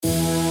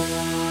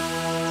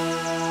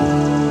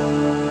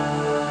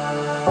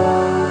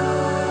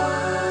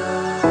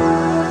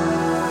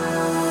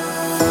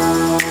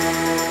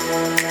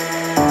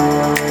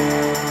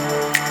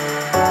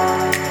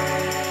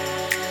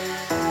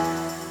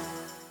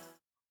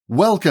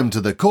Welcome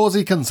to the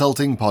Causey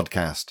Consulting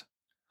Podcast.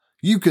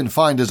 You can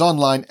find us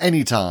online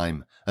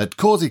anytime at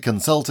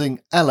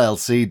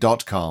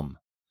causeyconsultingllc.com.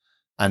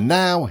 And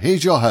now,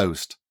 here's your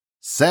host,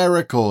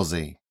 Sarah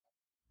Causey.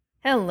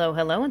 Hello,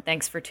 and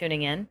thanks for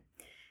tuning in.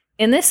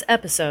 In this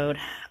episode,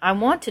 I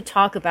want to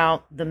talk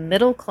about the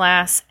middle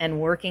class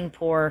and working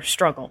poor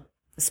struggle,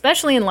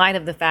 especially in light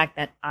of the fact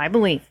that I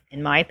believe,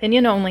 in my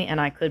opinion only, and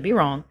I could be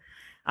wrong,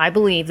 I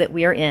believe that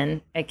we are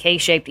in a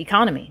K-shaped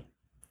economy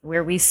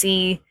where we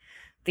see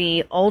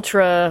the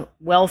ultra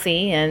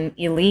wealthy and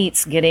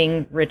elites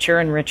getting richer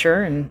and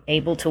richer and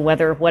able to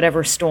weather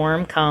whatever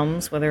storm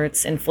comes, whether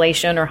it's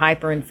inflation or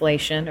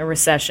hyperinflation, a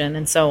recession,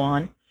 and so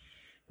on,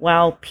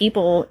 while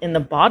people in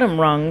the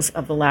bottom rungs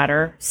of the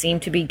ladder seem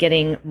to be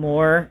getting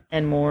more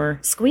and more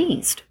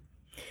squeezed.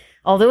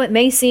 Although it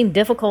may seem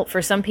difficult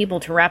for some people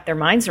to wrap their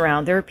minds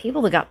around, there are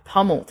people that got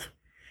pummeled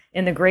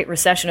in the Great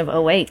Recession of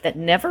 '08 that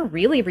never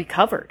really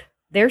recovered.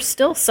 They're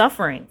still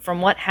suffering from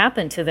what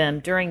happened to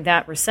them during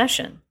that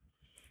recession.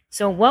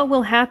 So what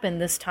will happen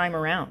this time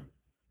around?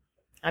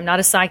 I'm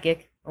not a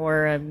psychic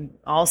or an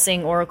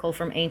all-seeing oracle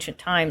from ancient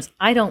times.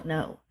 I don't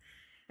know.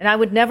 And I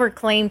would never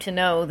claim to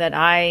know that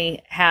I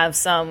have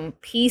some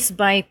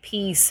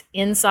piece-by-piece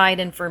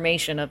inside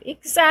information of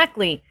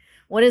exactly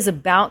what is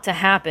about to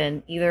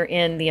happen either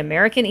in the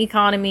American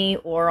economy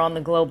or on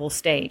the global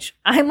stage.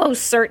 I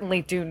most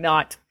certainly do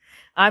not.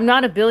 I'm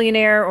not a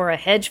billionaire or a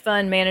hedge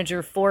fund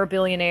manager for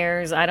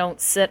billionaires. I don't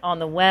sit on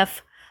the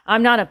WEF.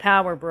 I'm not a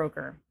power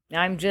broker.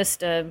 I'm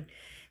just a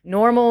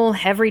normal,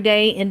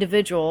 everyday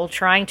individual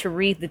trying to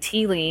read the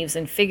tea leaves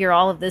and figure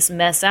all of this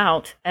mess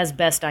out as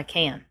best I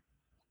can.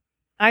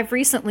 I've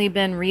recently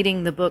been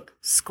reading the book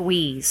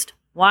Squeezed: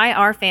 Why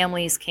Our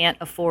Families Can't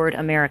Afford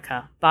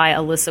America by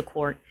Alyssa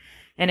Quart,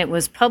 and it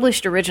was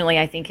published originally,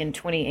 I think, in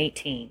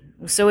 2018.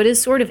 So it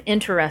is sort of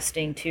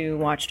interesting to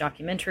watch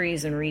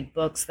documentaries and read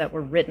books that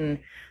were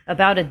written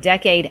about a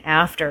decade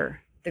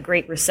after the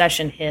Great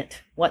Recession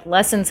hit. What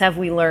lessons have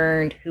we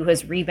learned? Who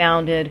has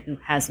rebounded? Who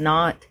has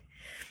not?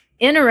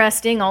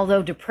 Interesting,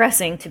 although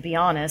depressing, to be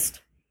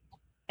honest.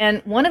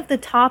 And one of the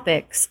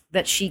topics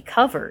that she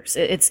covers,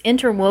 it's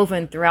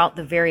interwoven throughout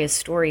the various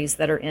stories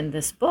that are in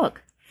this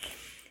book,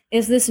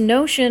 is this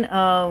notion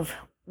of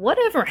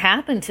whatever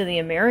happened to the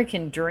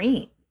American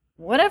dream?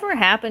 Whatever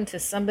happened to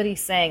somebody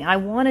saying, I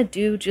want to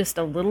do just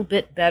a little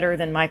bit better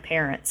than my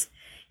parents?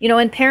 You know,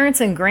 and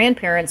parents and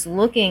grandparents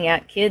looking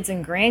at kids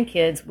and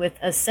grandkids with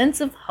a sense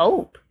of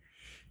hope.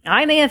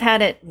 I may have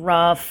had it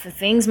rough.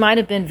 Things might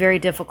have been very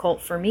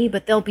difficult for me,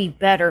 but they'll be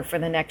better for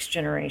the next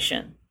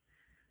generation.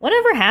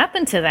 Whatever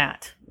happened to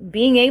that?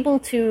 Being able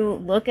to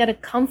look at a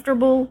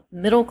comfortable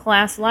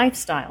middle-class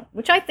lifestyle,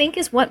 which I think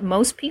is what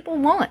most people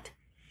want.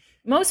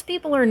 Most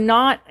people are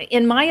not,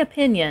 in my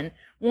opinion,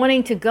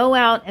 wanting to go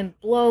out and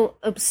blow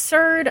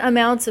absurd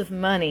amounts of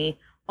money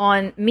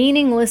on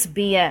meaningless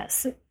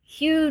BS.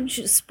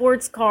 Huge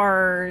sports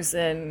cars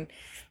and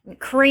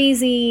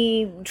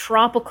crazy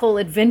tropical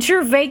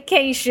adventure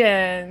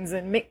vacations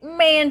and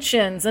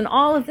McMansions and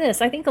all of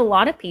this. I think a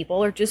lot of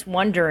people are just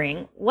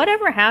wondering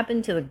whatever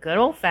happened to the good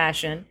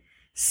old-fashioned,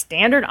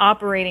 standard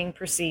operating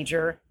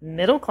procedure,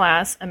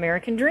 middle-class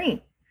American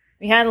dream.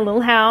 We had a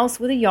little house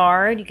with a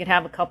yard. You could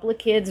have a couple of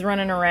kids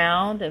running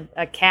around,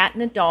 a cat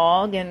and a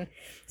dog, and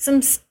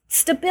some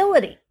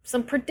stability,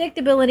 some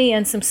predictability,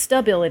 and some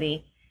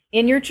stability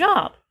in your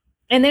job.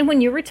 And then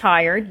when you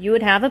retired, you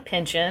would have a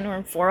pension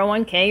or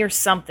 401k or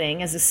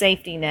something as a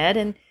safety net.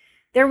 And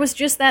there was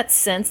just that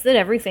sense that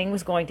everything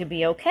was going to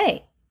be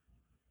okay.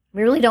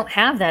 We really don't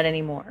have that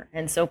anymore.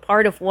 And so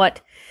part of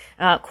what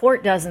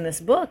Quart does in this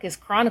book is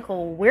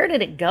chronicle, where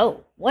did it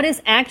go? What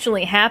is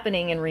actually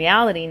happening in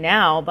reality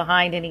now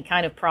behind any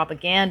kind of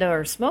propaganda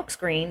or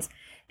smokescreens?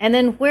 And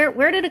then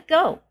where did it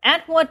go?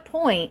 At what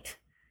point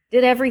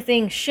did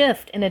everything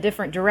shift in a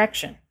different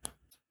direction?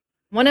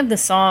 One of the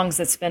songs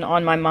that's been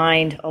on my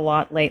mind a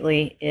lot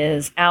lately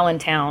is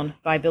Allentown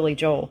by Billy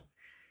Joel.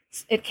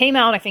 It came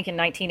out, I think, in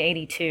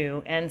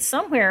 1982, and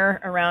somewhere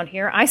around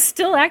here, I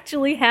still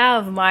actually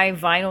have my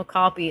vinyl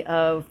copy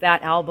of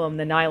that album,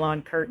 The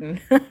Nylon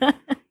Curtain.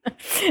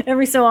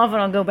 Every so often,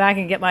 I'll go back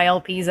and get my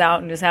LPs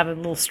out and just have a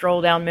little stroll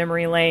down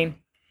memory lane.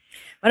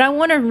 But I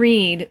want to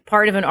read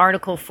part of an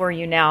article for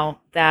you now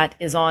that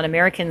is on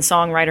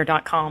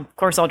AmericanSongwriter.com. Of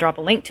course, I'll drop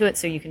a link to it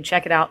so you can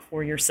check it out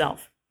for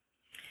yourself.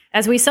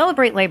 As we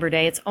celebrate Labor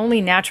Day, it's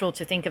only natural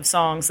to think of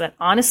songs that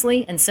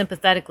honestly and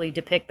sympathetically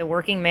depict the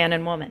working man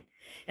and woman.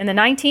 In the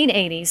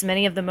 1980s,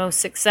 many of the most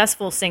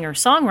successful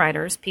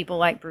singer-songwriters, people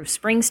like Bruce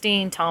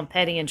Springsteen, Tom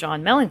Petty, and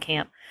John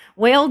Mellencamp,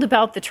 wailed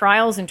about the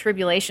trials and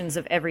tribulations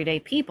of everyday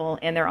people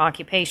and their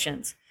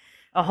occupations.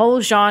 A whole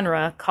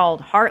genre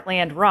called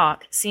Heartland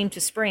rock seemed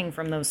to spring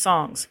from those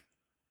songs.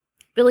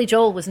 Billy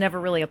Joel was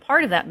never really a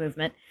part of that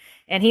movement,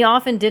 and he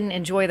often didn't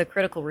enjoy the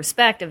critical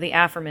respect of the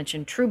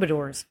aforementioned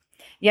troubadours.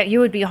 Yet you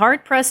would be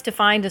hard-pressed to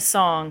find a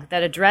song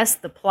that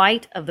addressed the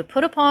plight of the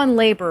put-upon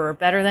laborer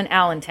better than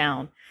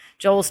Allentown,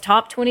 Joel's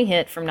top 20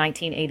 hit from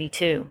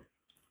 1982.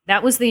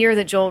 That was the year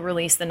that Joel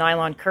released The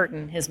Nylon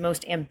Curtain, his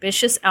most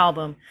ambitious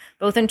album,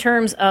 both in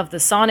terms of the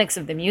sonics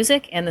of the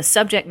music and the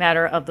subject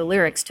matter of the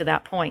lyrics to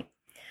that point.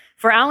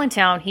 For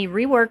Allentown, he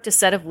reworked a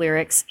set of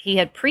lyrics he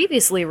had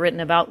previously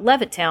written about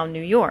Levittown,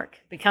 New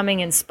York,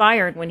 becoming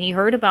inspired when he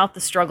heard about the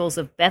struggles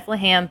of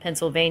Bethlehem,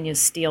 Pennsylvania's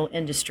steel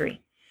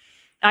industry.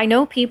 I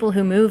know people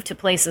who moved to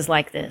places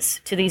like this,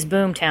 to these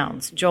boom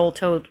towns, Joel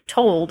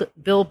told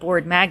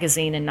Billboard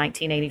magazine in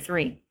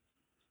 1983.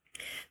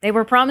 They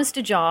were promised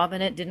a job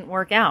and it didn't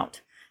work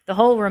out. The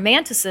whole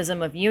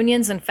romanticism of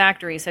unions and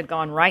factories had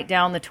gone right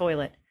down the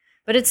toilet.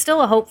 But it's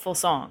still a hopeful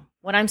song.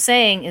 What I'm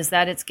saying is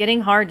that it's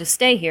getting hard to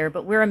stay here,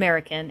 but we're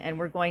American and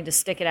we're going to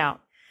stick it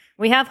out.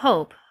 We have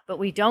hope, but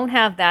we don't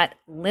have that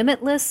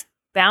limitless,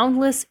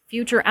 boundless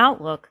future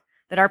outlook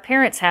that our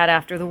parents had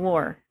after the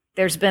war.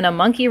 There's been a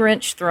monkey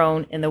wrench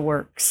thrown in the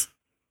works.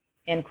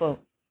 End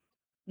quote.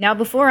 Now,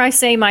 before I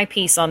say my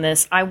piece on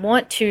this, I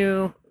want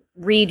to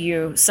read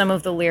you some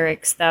of the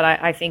lyrics that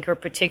I think are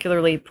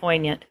particularly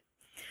poignant.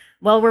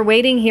 Well, we're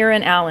waiting here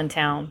in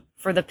Allentown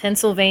for the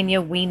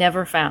Pennsylvania we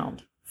never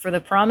found, for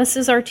the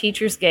promises our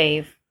teachers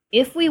gave,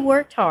 if we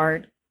worked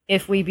hard,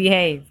 if we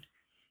behaved.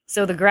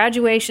 So the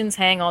graduations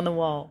hang on the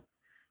wall,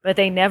 but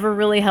they never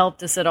really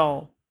helped us at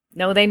all.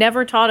 No, they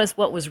never taught us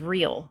what was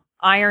real,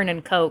 iron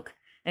and coke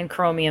and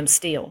chromium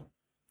steel.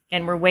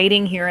 And we're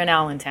waiting here in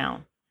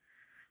Allentown.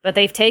 But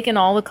they've taken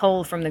all the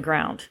coal from the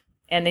ground,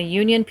 and the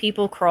Union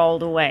people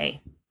crawled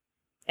away.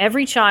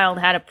 Every child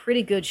had a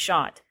pretty good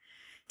shot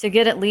to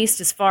get at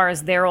least as far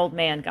as their old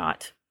man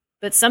got.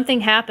 But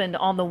something happened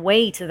on the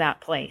way to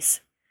that place.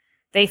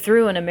 They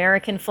threw an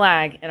American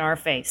flag in our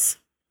face.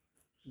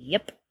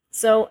 Yep.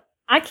 So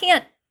I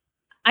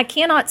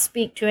cannot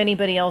speak to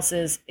anybody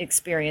else's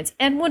experience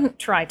and wouldn't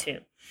try to.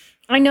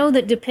 I know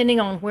that depending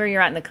on where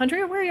you're at in the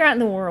country or where you're at in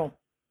the world,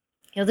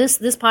 this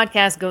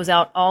podcast goes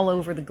out all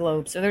over the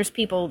globe. So there's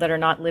people that are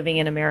not living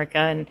in America,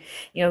 and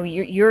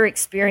your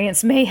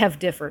experience may have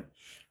differed.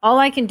 All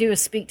I can do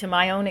is speak to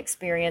my own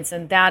experience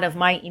and that of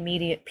my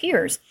immediate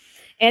peers.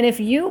 And if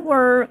you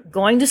were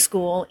going to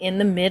school in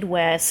the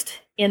Midwest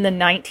in the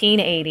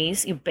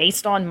 1980s,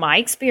 based on my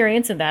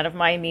experience and that of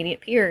my immediate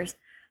peers,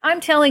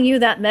 I'm telling you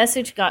that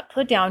message got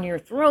put down your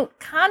throat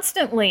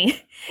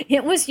constantly.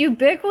 It was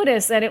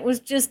ubiquitous and it was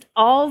just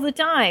all the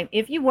time.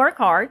 If you work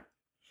hard,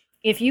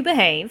 if you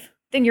behave,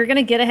 then you're going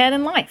to get ahead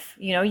in life.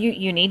 You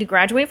need to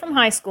graduate from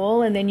high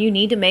school, and then you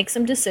need to make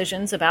some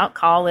decisions about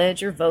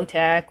college or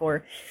VOTEC,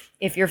 or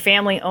if your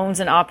family owns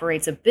and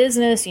operates a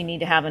business, you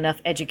need to have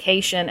enough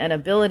education and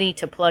ability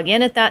to plug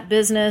in at that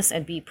business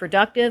and be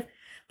productive.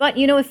 But,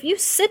 if you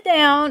sit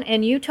down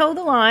and you toe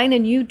the line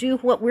and you do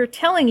what we're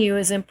telling you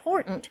is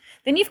important,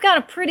 then you've got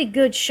a pretty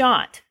good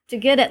shot to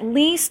get at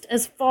least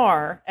as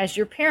far as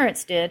your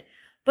parents did,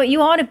 but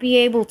you ought to be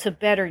able to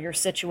better your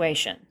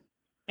situation.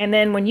 And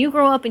then when you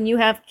grow up and you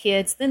have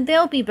kids, then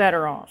they'll be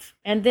better off.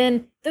 And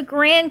then the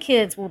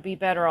grandkids will be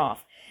better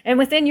off. And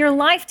within your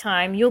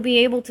lifetime, you'll be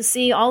able to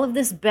see all of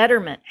this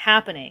betterment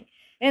happening.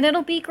 And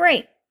it'll be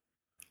great.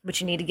 But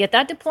you need to get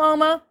that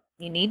diploma.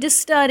 You need to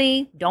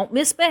study. Don't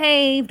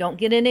misbehave. Don't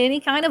get into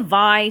any kind of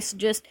vice.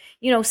 Just,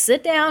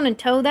 sit down and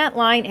toe that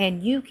line,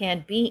 and you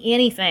can be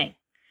anything.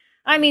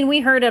 I mean,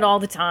 we heard it all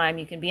the time.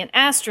 You can be an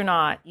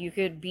astronaut. You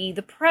could be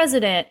the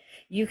president.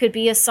 You could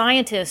be a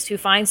scientist who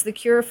finds the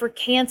cure for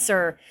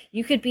cancer.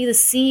 You could be the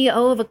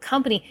CEO of a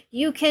company.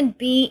 You can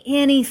be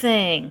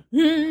anything.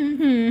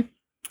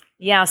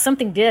 Yeah,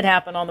 something did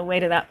happen on the way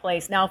to that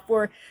place. Now,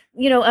 for,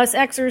 us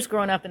Xers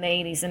growing up in the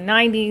 80s and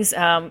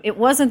 90s, it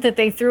wasn't that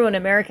they threw an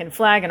American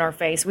flag in our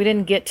face. We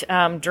didn't get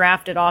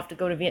drafted off to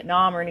go to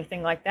Vietnam or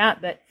anything like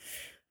that. But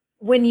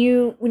when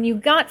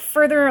you got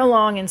further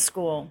along in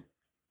school,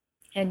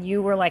 and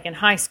you were like in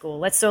high school,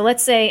 let's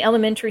say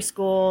elementary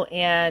school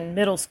and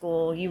middle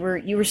school, you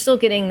were still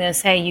getting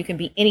this, hey, you can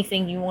be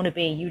anything you want to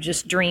be. You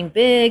just dream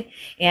big,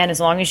 and as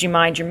long as you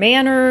mind your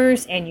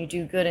manners and you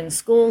do good in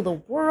school, the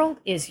world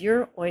is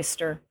your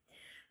oyster.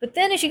 But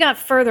then as you got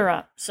further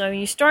up, so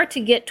you start to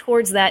get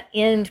towards that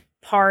end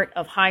part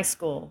of high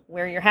school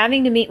where you're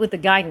having to meet with the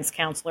guidance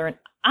counselor, and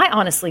I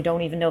honestly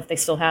don't even know if they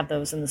still have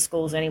those in the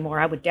schools anymore.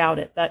 I would doubt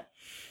it. But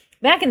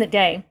back in the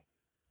day,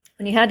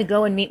 when you had to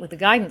go and meet with the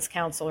guidance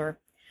counselor,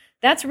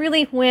 that's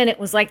really when it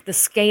was like the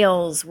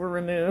scales were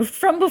removed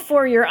from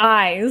before your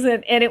eyes.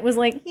 And it was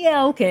like,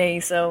 yeah, okay,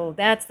 so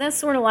that's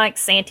sort of like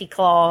Santa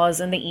Claus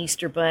and the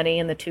Easter Bunny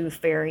and the Tooth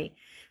Fairy.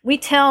 We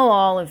tell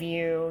all of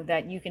you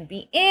that you can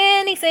be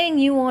anything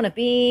you want to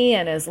be,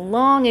 and as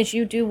long as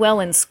you do well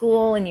in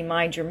school and you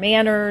mind your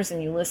manners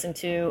and you listen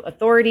to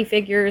authority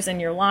figures in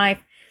your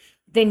life,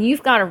 then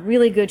you've got a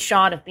really good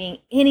shot of being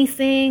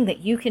anything that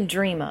you can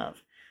dream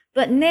of.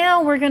 But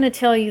now we're going to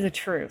tell you the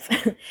truth.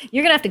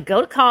 You're going to have to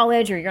go to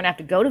college, or you're going to have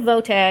to go to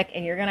VOTEC,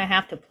 and you're going to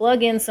have to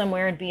plug in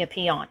somewhere and be a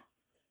peon.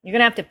 You're going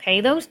to have to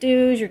pay those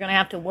dues. You're going to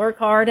have to work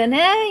hard. And,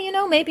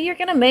 maybe you're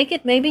going to make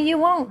it. Maybe you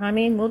won't. I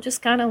mean, we'll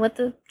just kind of let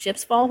the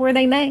chips fall where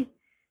they may. And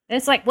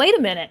it's like, wait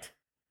a minute.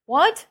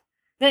 What?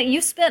 that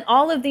you spent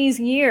all of these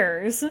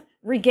years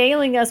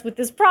regaling us with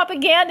this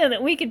propaganda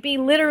that we could be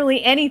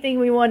literally anything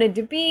we wanted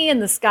to be,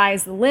 and the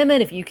sky's the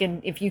limit. If you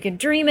can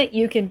dream it,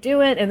 you can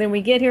do it. And then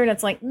we get here and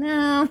it's like,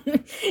 no,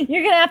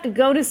 you're gonna have to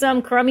go to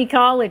some crummy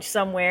college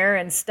somewhere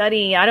and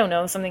study, I don't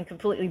know, something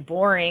completely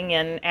boring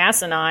and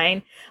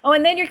asinine. Oh,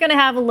 and then you're gonna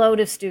have a load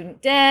of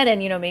student debt, and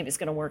maybe it's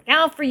gonna work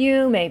out for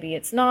you, maybe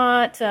it's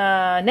not.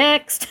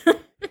 Next.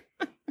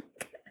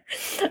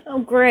 Oh,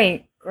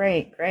 great.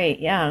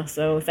 Yeah,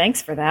 so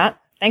thanks for that.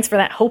 Thanks for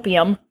that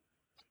hopium.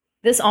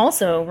 This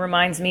also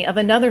reminds me of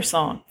another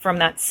song from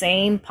that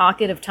same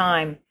pocket of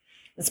time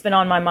that's been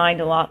on my mind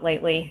a lot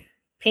lately,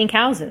 Pink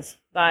Houses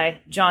by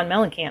John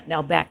Mellencamp.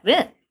 Now, back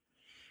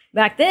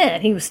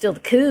then, he was still the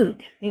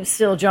Coug. He was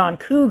still John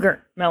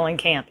Cougar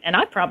Mellencamp. And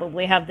I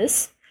probably have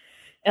this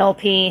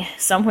LP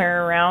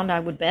somewhere around, I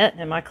would bet,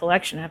 in my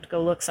collection. I have to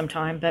go look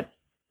sometime. But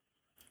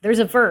there's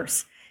a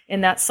verse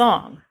in that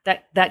song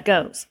that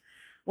goes,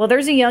 well,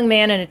 there's a young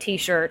man in a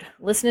t-shirt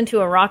listening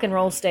to a rock and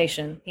roll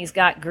station. He's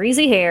got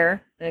greasy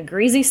hair and a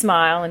greasy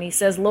smile, and he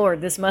says,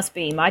 Lord, this must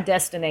be my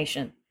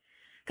destination.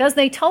 'Cause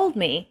they told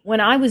me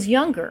when I was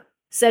younger,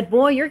 said,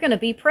 boy, you're going to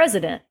be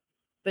president.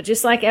 But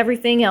just like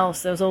everything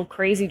else, those old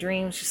crazy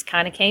dreams just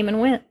kind of came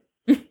and went.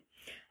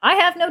 I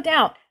have no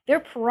doubt there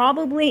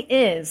probably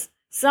is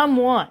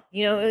someone,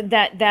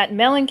 that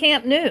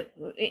Mellencamp knew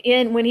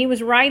when he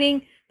was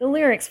writing the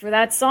lyrics for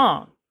that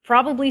song.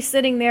 Probably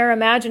sitting there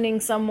imagining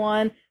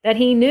someone that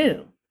he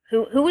knew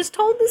who was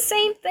told the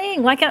same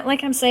thing. Like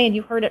I'm saying,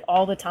 you heard it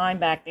all the time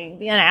back then.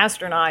 Be an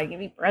astronaut, you can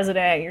be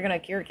president, you're going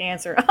to cure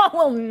cancer. Oh,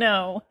 well,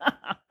 no.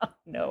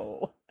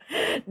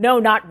 No,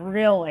 not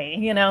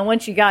really.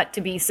 Once you got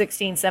to be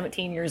 16,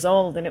 17 years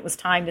old and it was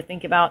time to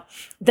think about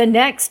the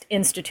next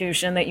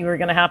institution that you were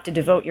going to have to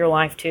devote your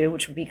life to,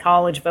 which would be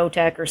college,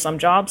 Votech, or some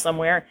job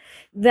somewhere,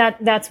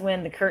 that's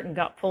when the curtain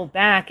got pulled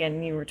back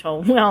and you were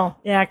told, well,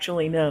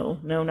 actually, no,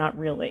 not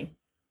really.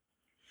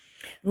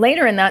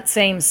 Later in that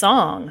same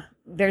song,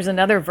 there's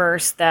another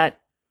verse that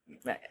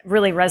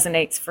really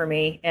resonates for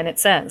me, and it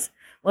says,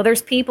 well,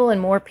 there's people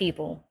and more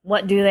people.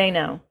 What do they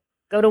know?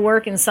 Go to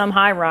work in some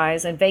high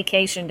rise and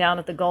vacation down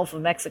at the Gulf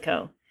of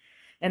Mexico.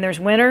 And there's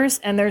winners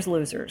and there's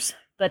losers,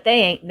 but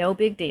they ain't no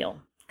big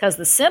deal. 'Cause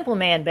the simple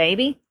man,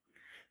 baby,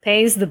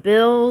 pays the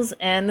bills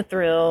and the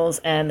thrills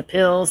and the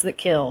pills that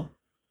kill.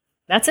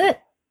 That's it.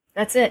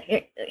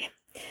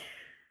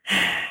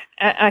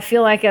 I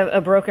feel like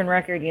a broken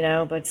record,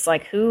 but it's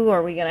like, who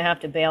are we going to have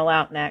to bail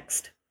out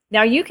next?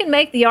 Now, you can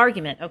make the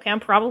argument, okay, I'm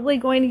probably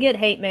going to get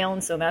hate mail,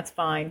 and so that's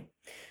fine.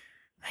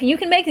 You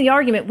can make the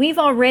argument, we've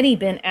already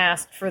been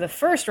asked for the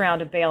first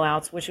round of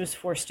bailouts, which was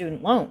for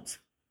student loans.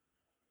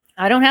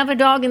 I don't have a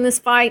dog in this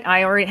fight.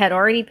 I had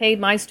already paid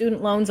my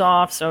student loans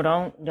off, so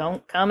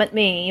don't come at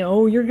me.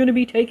 Oh, you're going to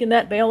be taking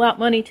that bailout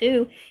money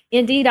too.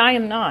 Indeed, I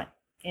am not.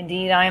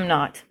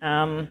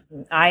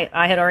 I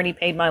had already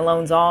paid my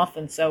loans off,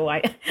 and so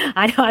I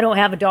don't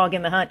have a dog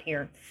in the hunt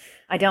here.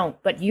 I don't.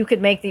 But you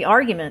could make the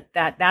argument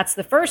that that's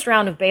the first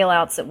round of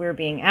bailouts that we're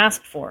being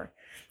asked for.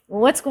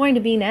 Well, what's going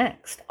to be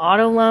next?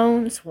 Auto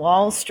loans,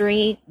 Wall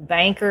Street,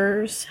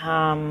 bankers,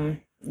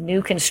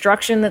 new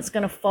construction that's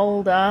going to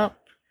fold up,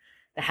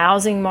 the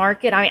housing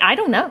market. I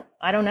don't know.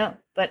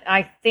 But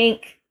I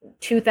think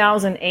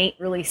 2008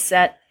 really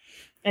set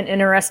an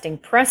interesting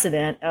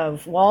precedent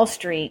of Wall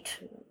Street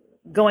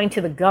going to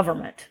the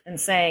government and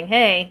saying,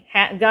 hey,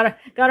 got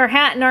our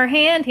hat in our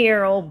hand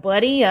here, old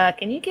buddy.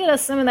 Can you get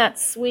us some of that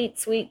sweet,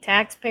 sweet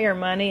taxpayer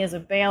money as a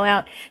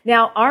bailout?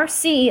 Now, our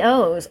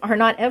CEOs are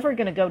not ever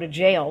going to go to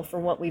jail for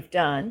what we've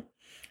done.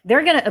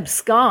 They're going to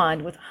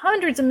abscond with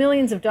hundreds of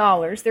millions of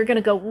dollars. They're going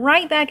to go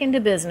right back into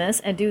business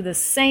and do the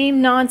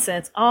same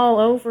nonsense all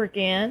over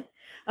again.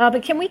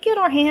 But can we get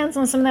our hands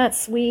on some of that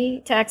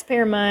sweet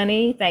taxpayer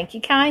money? Thank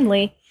you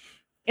kindly.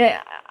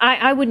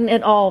 I wouldn't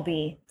at all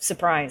be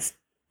surprised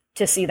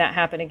to see that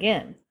happen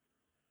again.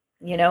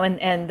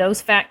 And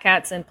those fat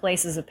cats in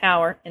places of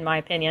power, in my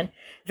opinion,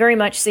 very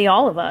much see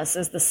all of us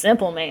as the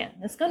simple man.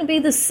 It's going to be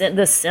the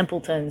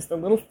simpletons, the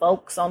little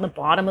folks on the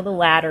bottom of the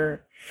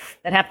ladder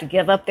that have to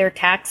give up their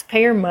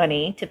taxpayer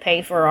money to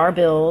pay for our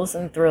bills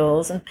and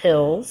thrills and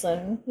pills.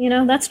 And,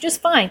 that's just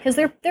fine because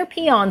they're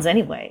peons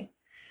anyway.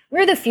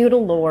 We're the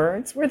feudal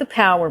lords. We're the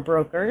power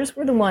brokers.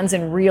 We're the ones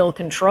in real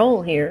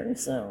control here.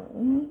 So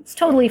it's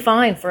totally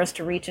fine for us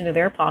to reach into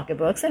their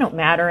pocketbooks. They don't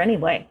matter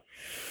anyway.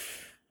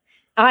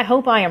 I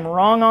hope I am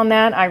wrong on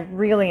that. I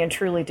really and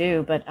truly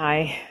do, but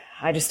I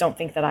just don't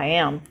think that I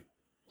am.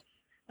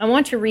 I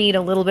want to read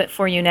a little bit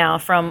for you now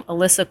from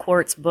Alyssa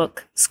Quart's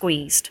book,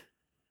 Squeezed.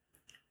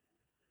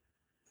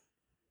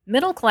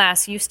 Middle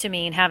class used to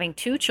mean having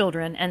 2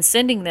 children and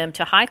sending them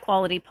to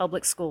high-quality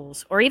public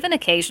schools, or even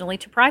occasionally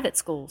to private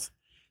schools.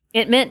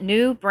 It meant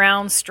new,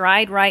 brown,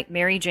 stride-right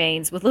Mary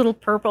Janes with little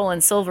purple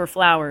and silver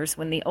flowers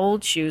when the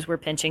old shoes were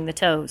pinching the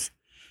toes.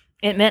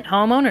 It meant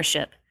home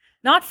ownership,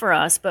 not for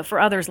us, but for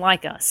others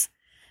like us.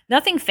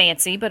 Nothing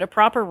fancy, but a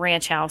proper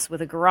ranch house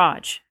with a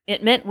garage.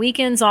 It meant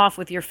weekends off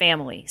with your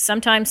family,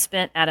 sometimes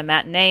spent at a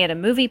matinee at a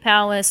movie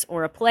palace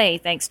or a play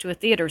thanks to a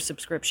theater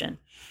subscription,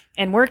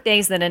 and work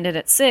days that ended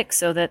at 6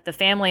 so that the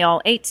family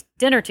all ate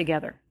dinner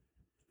together.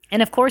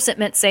 And of course, it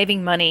meant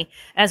saving money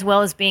as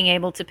well as being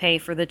able to pay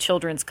for the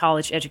children's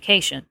college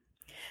education.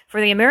 For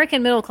the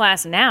American middle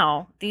class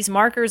now, these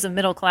markers of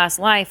middle class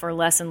life are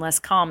less and less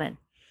common.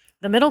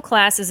 The middle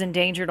class is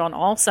endangered on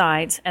all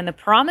sides, and the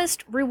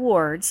promised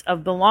rewards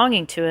of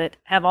belonging to it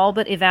have all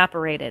but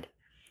evaporated.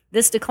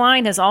 This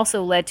decline has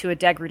also led to a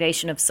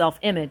degradation of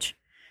self-image.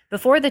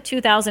 Before the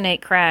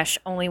 2008 crash,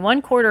 only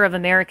 1/4 of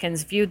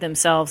Americans viewed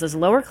themselves as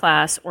lower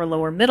class or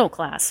lower middle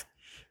class.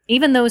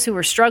 Even those who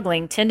were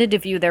struggling tended to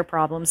view their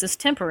problems as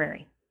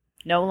temporary.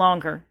 No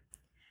longer.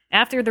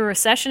 After the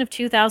recession of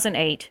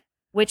 2008,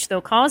 which, though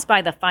caused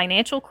by the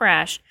financial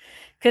crash,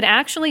 could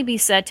actually be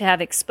said to have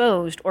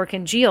exposed or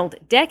congealed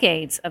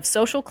decades of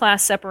social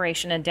class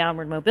separation and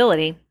downward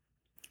mobility,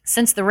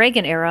 since the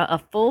Reagan era, a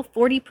full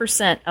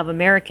 40% of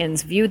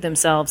Americans viewed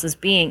themselves as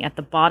being at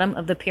the bottom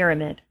of the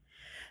pyramid.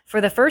 For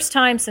the first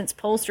time since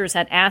pollsters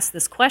had asked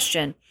this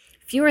question,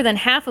 fewer than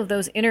half of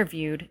those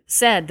interviewed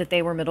said that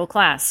they were middle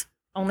class,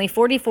 only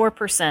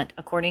 44%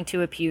 according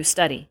to a Pew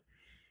study.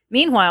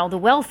 Meanwhile, the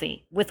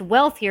wealthy, with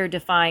wealth here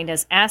defined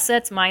as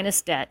assets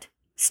minus debt,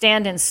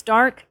 stand in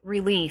stark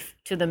relief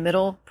to the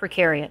middle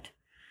precariat.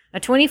 A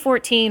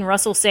 2014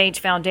 Russell Sage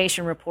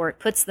Foundation report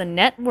puts the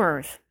net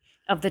worth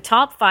of the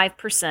top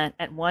 5%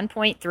 at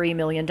 $1.3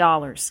 million.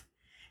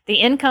 The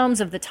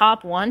incomes of the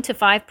top 1 to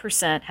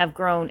 5% have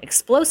grown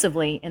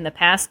explosively in the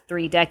past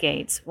 3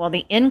 decades, while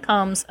the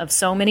incomes of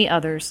so many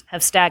others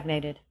have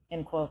stagnated,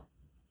 end quote.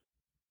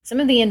 Some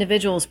of the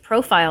individuals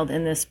profiled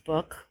in this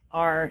book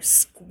are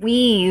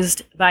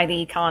squeezed by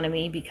the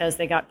economy because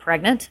they got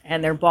pregnant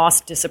and their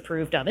boss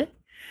disapproved of it,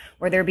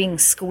 or they're being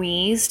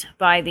squeezed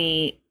by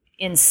the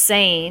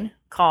insane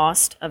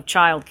cost of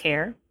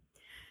childcare.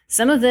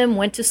 Some of them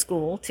went to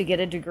school to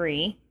get a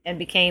degree and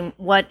became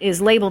what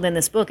is labeled in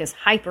this book as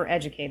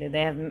hyper-educated.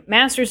 They have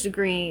master's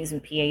degrees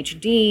and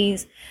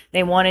PhDs.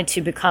 They wanted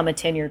to become a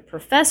tenured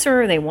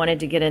professor. They wanted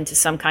to get into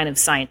some kind of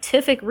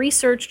scientific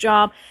research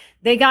job.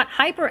 They got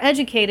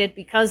hyper-educated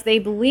because they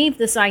believed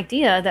this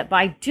idea that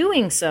by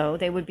doing so,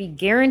 they would be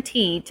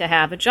guaranteed to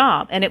have a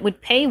job, and it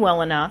would pay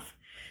well enough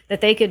that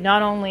they could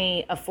not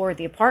only afford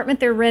the apartment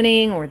they're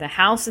renting or the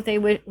house that they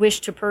wish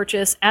to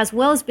purchase, as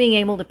well as being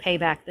able to pay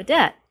back the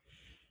debt.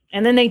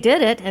 And then they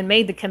did it and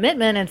made the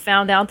commitment and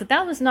found out that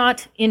that was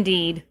not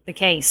indeed the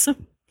case.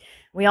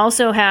 We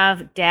also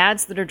have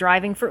dads that are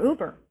driving for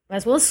Uber,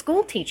 as well as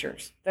school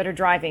teachers that are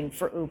driving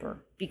for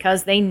Uber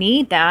because they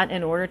need that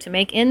in order to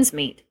make ends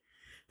meet.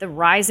 The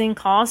rising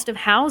cost of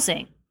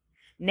housing,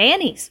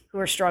 nannies who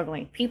are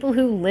struggling, people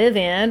who live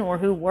in or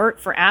who work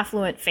for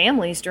affluent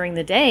families during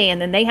the day,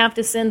 and then they have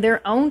to send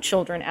their own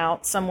children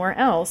out somewhere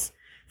else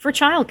for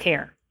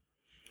childcare.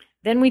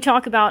 Then we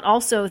talk about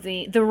also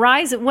the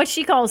rise of what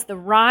she calls the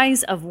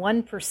rise of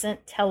 1%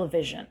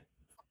 television.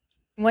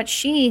 What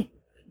she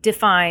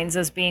defines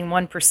as being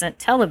 1%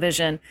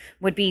 television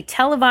would be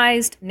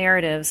televised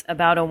narratives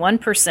about a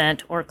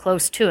 1% or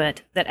close to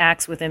it that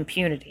acts with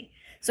impunity.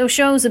 So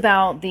shows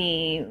about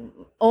the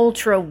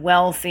ultra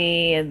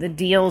wealthy and the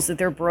deals that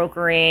they're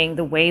brokering,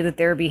 the way that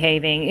they're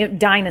behaving.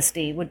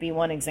 Dynasty would be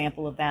one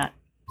example of that.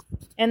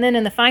 And then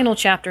in the final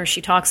chapter,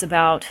 she talks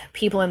about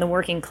people in the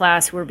working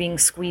class who are being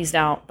squeezed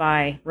out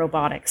by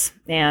robotics.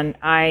 And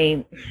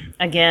I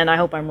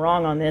hope I'm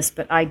wrong on this,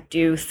 but I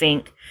do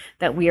think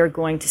that we are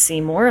going to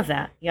see more of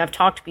that. I've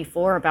talked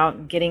before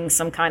about getting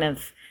some kind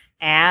of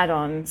ad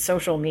on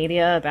social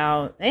media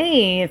about,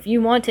 hey, if you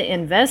want to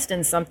invest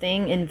in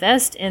something,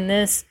 invest in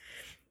this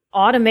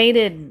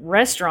automated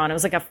restaurant. It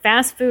was like a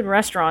fast food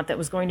restaurant that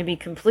was going to be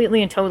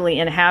completely and totally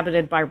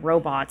inhabited by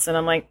robots. And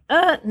I'm like,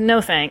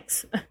 no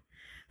thanks.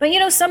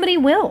 But somebody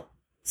will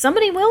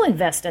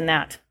invest in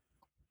that.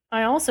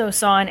 I also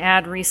saw an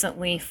ad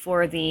recently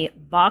for the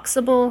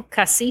Boxable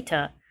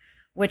Casita,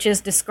 which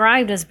is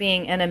described as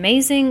being an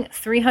amazing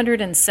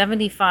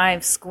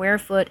 375 square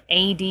foot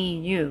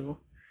ADU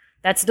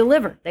that's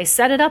delivered. They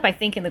set it up, I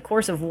think, in the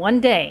course of one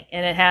day,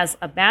 and it has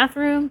a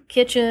bathroom,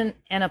 kitchen,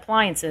 and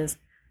appliances.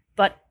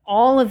 But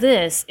all of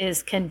this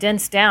is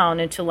condensed down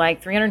into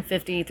like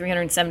 350,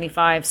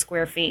 375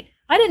 square feet.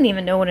 I didn't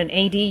even know what an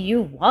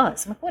ADU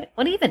was. I'm like,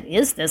 what even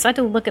is this? I had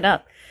to look it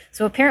up.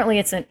 So apparently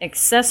it's an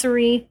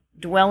accessory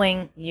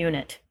dwelling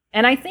unit.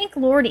 And I think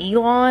Lord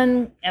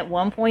Elon at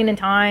one point in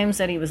time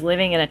said he was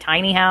living in a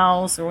tiny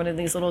house or one of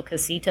these little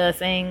casita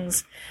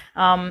things.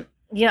 I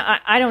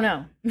don't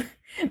know.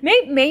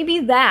 Maybe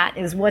that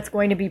is what's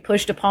going to be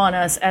pushed upon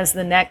us as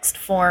the next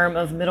form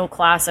of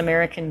middle-class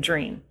American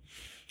dream.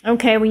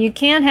 Okay, well, you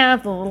can't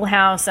have the little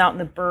house out in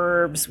the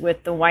burbs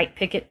with the white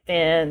picket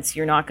fence.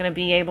 You're not going to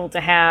be able to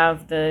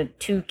have the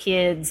 2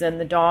 kids and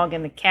the dog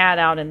and the cat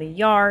out in the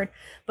yard.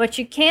 But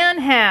you can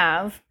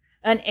have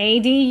an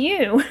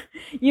ADU.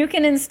 You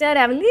can instead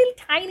have a little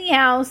tiny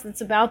house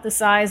that's about the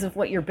size of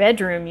what your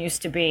bedroom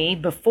used to be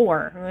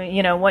before.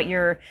 You know, what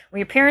your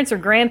parents or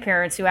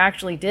grandparents who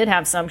actually did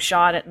have some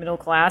shot at middle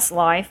class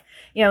life,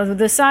 you know,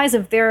 the size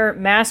of their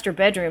master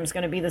bedroom is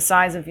going to be the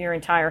size of your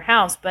entire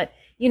house. But,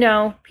 you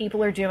know,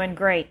 people are doing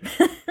great.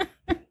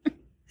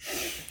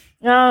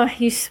 Oh,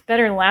 you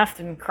better laugh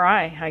than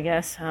cry, I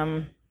guess.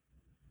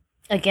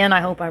 Again,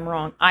 I hope I'm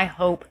wrong. I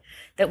hope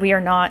that we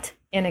are not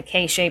in a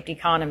K-shaped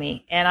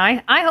economy. And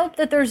I hope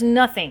that there's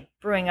nothing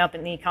brewing up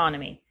in the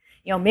economy.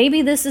 You know,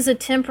 maybe this is a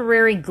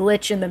temporary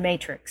glitch in the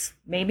matrix.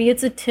 Maybe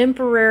it's a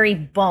temporary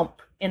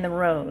bump in the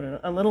road,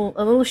 a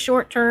little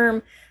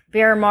short-term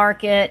bear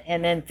market,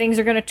 and then things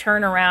are going to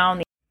turn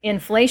around. The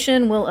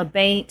inflation will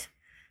abate.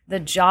 The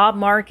job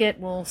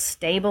market will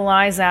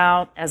stabilize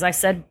out. As I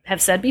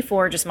have said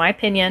before, just my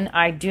opinion,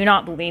 I do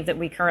not believe that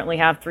we currently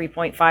have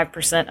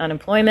 3.5%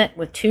 unemployment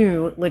with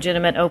 2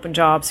 legitimate open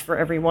jobs for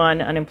every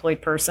 1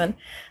 unemployed person.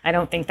 I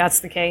don't think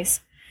that's the case.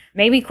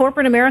 Maybe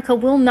corporate America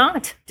will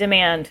not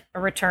demand a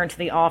return to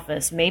the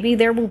office. Maybe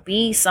there will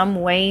be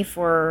some way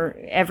for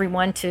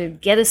everyone to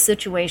get a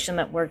situation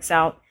that works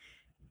out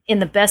in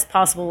the best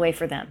possible way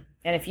for them.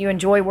 And if you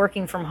enjoy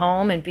working from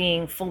home and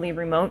being fully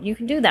remote, you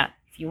can do that.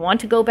 If you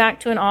want to go back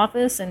to an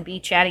office and be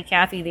Chatty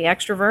Cathy the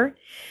extrovert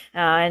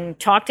and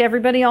talk to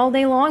everybody all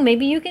day long,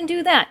 maybe you can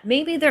do that.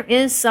 Maybe there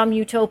is some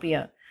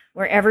utopia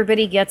where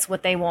everybody gets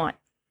what they want.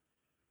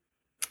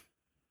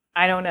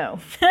 I don't know.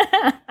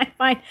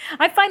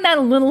 I find that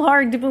a little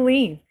hard to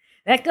believe.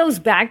 That goes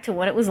back to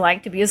what it was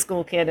like to be a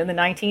school kid in the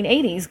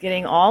 1980s,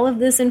 getting all of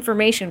this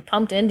information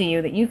pumped into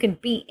you that you can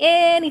be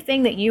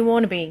anything that you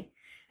want to be.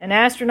 An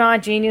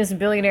astronaut, genius,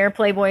 billionaire,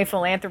 playboy,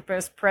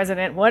 philanthropist,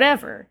 president,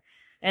 whatever.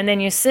 And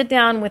then you sit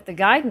down with the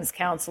guidance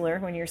counselor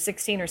when you're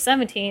 16 or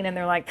 17, and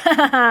they're like,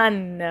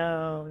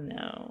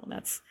 no,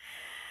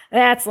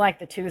 that's like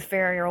the tooth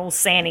fairy or old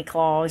Santa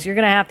Claus. You're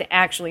going to have to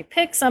actually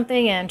pick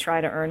something and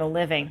try to earn a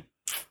living.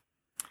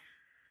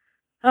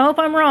 I hope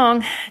I'm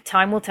wrong.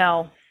 Time will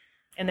tell.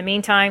 In the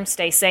meantime,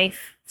 stay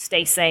safe,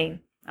 stay sane.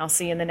 I'll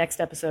see you in the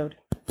next episode.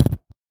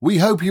 We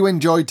hope you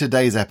enjoyed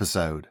today's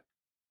episode.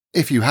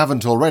 If you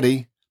haven't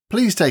already,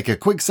 please take a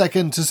quick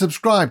second to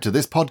subscribe to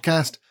this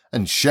podcast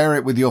and share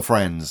it with your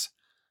friends.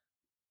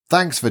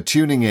 Thanks for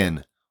tuning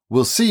in.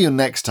 We'll see you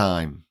next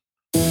time.